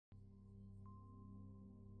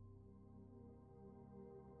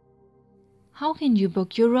How can you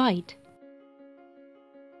book your ride?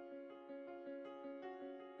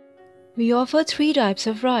 We offer 3 types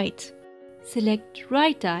of rides. Select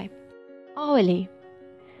ride type. Hourly.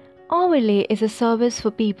 Hourly is a service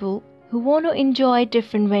for people who want to enjoy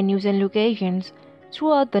different venues and locations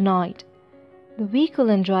throughout the night. The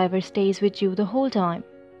vehicle and driver stays with you the whole time.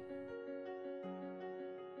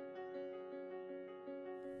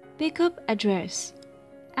 Pickup address.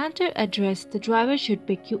 Enter address the driver should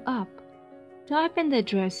pick you up. Type in the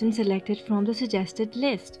address and select it from the suggested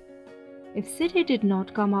list. If city did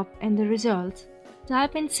not come up in the results,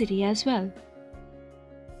 type in city as well.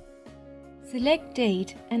 Select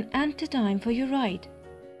date and enter time for your ride.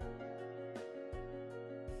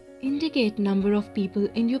 Indicate number of people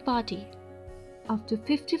in your party. Up to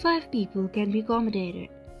 55 people can be accommodated.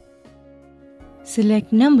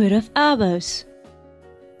 Select number of hours.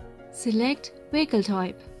 Select vehicle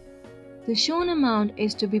type. The shown amount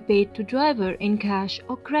is to be paid to driver in cash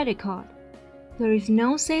or credit card. There is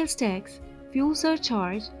no sales tax, fuel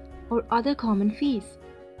surcharge, or other common fees.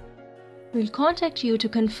 We'll contact you to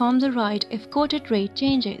confirm the ride if quoted rate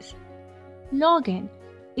changes. Log in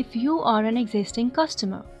if you are an existing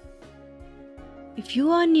customer. If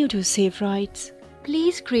you are new to SafeRides,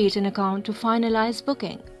 please create an account to finalize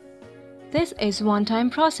booking. This is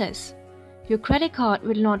one-time process. Your credit card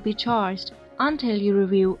will not be charged until you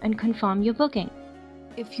review and confirm your booking.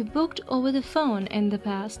 If you booked over the phone in the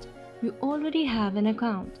past, you already have an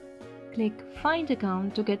account. Click Find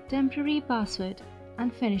Account to get temporary password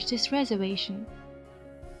and finish this reservation.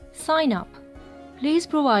 Sign up. Please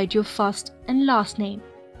provide your first and last name,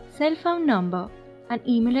 cell phone number, and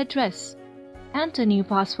email address. Enter new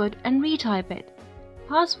password and retype it.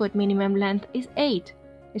 Password minimum length is 8.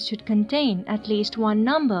 It should contain at least one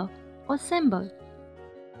number or symbol.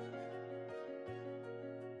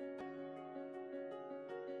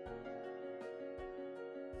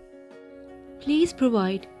 Please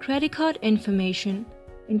provide credit card information,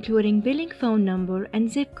 including billing phone number and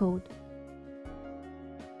zip code.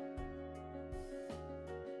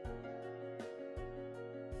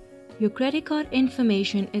 Your credit card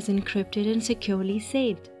information is encrypted and securely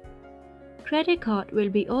saved. Credit card will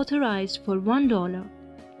be authorized for $1.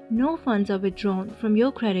 No funds are withdrawn from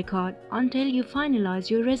your credit card until you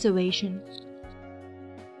finalize your reservation.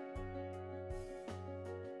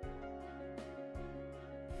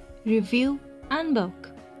 Review and book.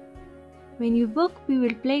 When you book, we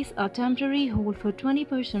will place a temporary hold for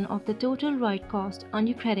 20% of the total ride cost on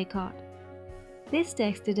your credit card. This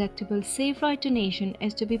tax-deductible SafeRide donation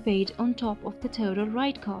is to be paid on top of the total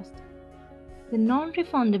ride cost. The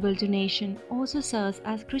non-refundable donation also serves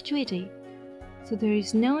as gratuity, so there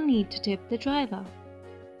is no need to tip the driver.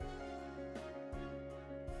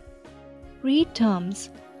 Read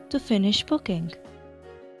terms to finish booking.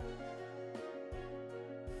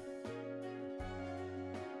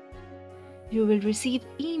 You will receive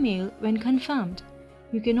email when confirmed.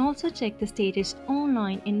 You can also check the status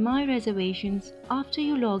online in My Reservations after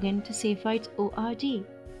you log in to SafeRides.org.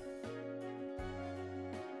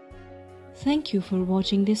 Thank you for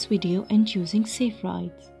watching this video and choosing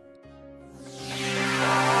SafeRides.